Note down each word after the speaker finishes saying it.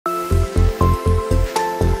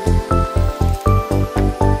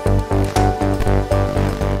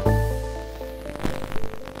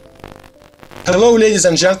Hello, ladies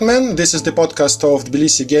and gentlemen. This is the podcast of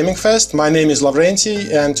Tbilisi Gaming Fest. My name is Lavrenti,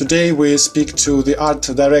 and today we speak to the art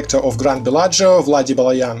director of Grand Bellagio, Vlady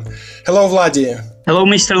Baloyan. Hello, Vlady. Hello,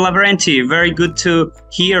 Mr. Lavrenti. Very good to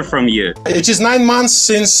hear from you. It is 9 months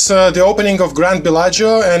since the opening of Grand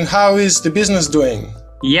Bellagio, and how is the business doing?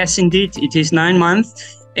 Yes, indeed. It is 9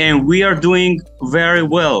 months, and we are doing very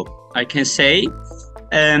well, I can say.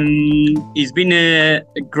 It's been a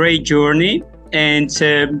great journey, and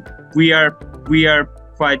we are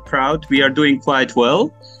quite proud. We are doing quite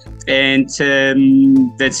well, and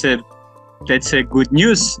that's a good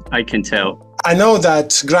news, I can tell. I know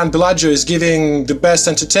that Grand Bellagio is giving the best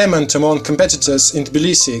entertainment among competitors in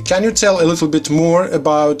Tbilisi. Can you tell a little bit more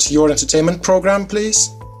about your entertainment program, please?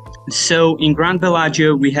 So in Grand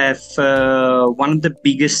Bellagio, we have one of the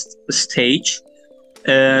biggest stage,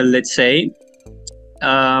 let's say.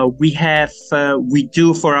 We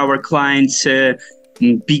do for our clients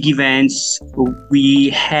big events. We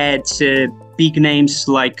had big names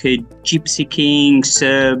like Gypsy Kings,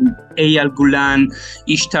 Eyal Gulan,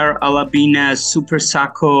 Ishtar Alabina, Super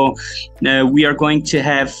Sako. We are going to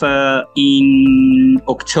have in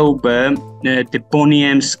October the Bonnie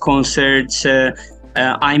M's concerts,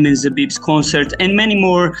 Ayman Zabib's concert, and many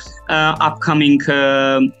more upcoming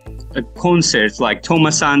concerts like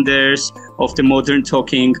Thomas Anders of the Modern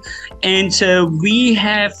Talking. And we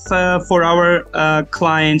have for our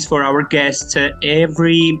clients, for our guests,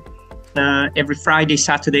 every Friday,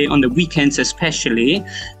 Saturday, on the weekends especially,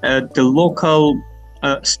 the local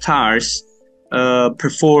stars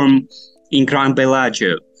perform in Grand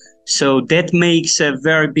Bellagio. So that makes a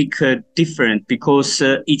very big difference because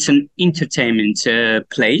it's an entertainment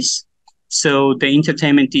place. So the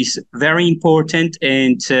entertainment is very important,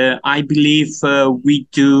 and I believe we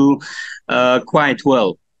do quite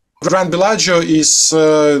well. Grand Bellagio is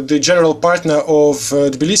the general partner of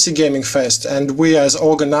Tbilisi Gaming Fest, and we as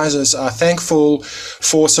organizers are thankful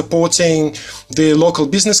for supporting the local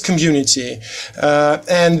business community.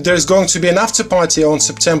 And there's going to be an after party on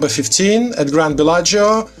September 15 at Grand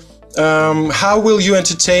Bellagio. How will you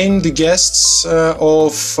entertain the guests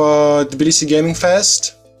of Tbilisi Gaming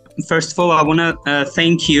Fest? First of all, I want to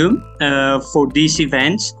thank you for this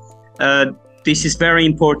event. This is very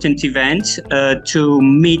important event to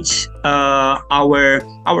meet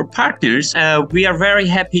our partners. We are very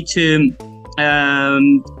happy to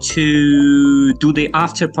do the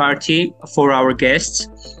after party for our guests,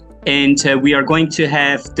 and we are going to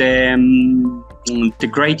have the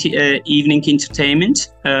great evening entertainment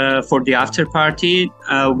for the after party.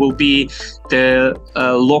 Will be the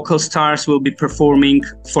local stars will be performing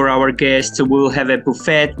for our guests. We'll have a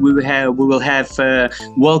buffet. We will have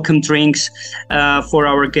welcome drinks for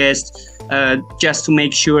our guests, just to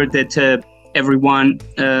make sure that everyone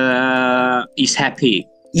is happy.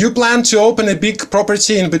 You plan to open a big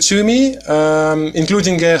property in Batumi,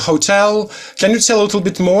 including a hotel. Can you tell a little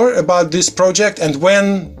bit more about this project and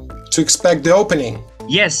when to expect the opening?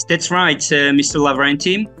 Yes, that's right, Mr.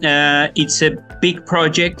 Lavrenti. It's a big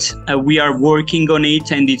project. We are working on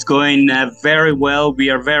it, and it's going very well. We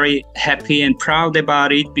are very happy and proud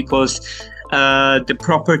about it because the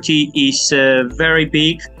property is very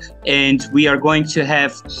big, and we are going to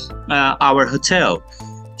have our hotel.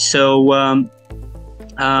 So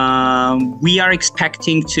we are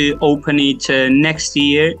expecting to open it next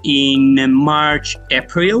year in March,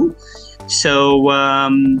 April. So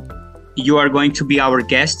you are going to be our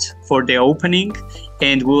guest for the opening,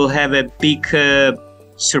 and we'll have a big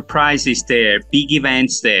surprises there, big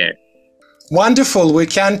events there. Wonderful. We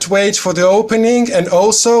can't wait for the opening, and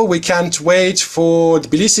also we can't wait for the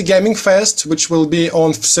Tbilisi Gaming Fest, which will be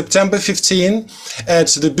on September 15 at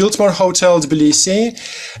the Biltmore Hotel Tbilisi.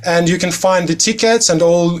 And you can find the tickets and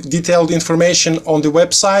all detailed information on the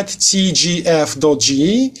website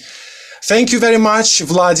tgf.ge. Thank you very much,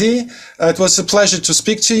 Vlady. It was a pleasure to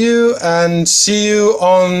speak to you, and see you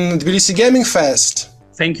on Tbilisi Gaming Fest.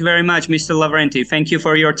 Thank you very much, Mr. Lavrenti. Thank you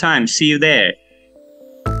for your time. See you there.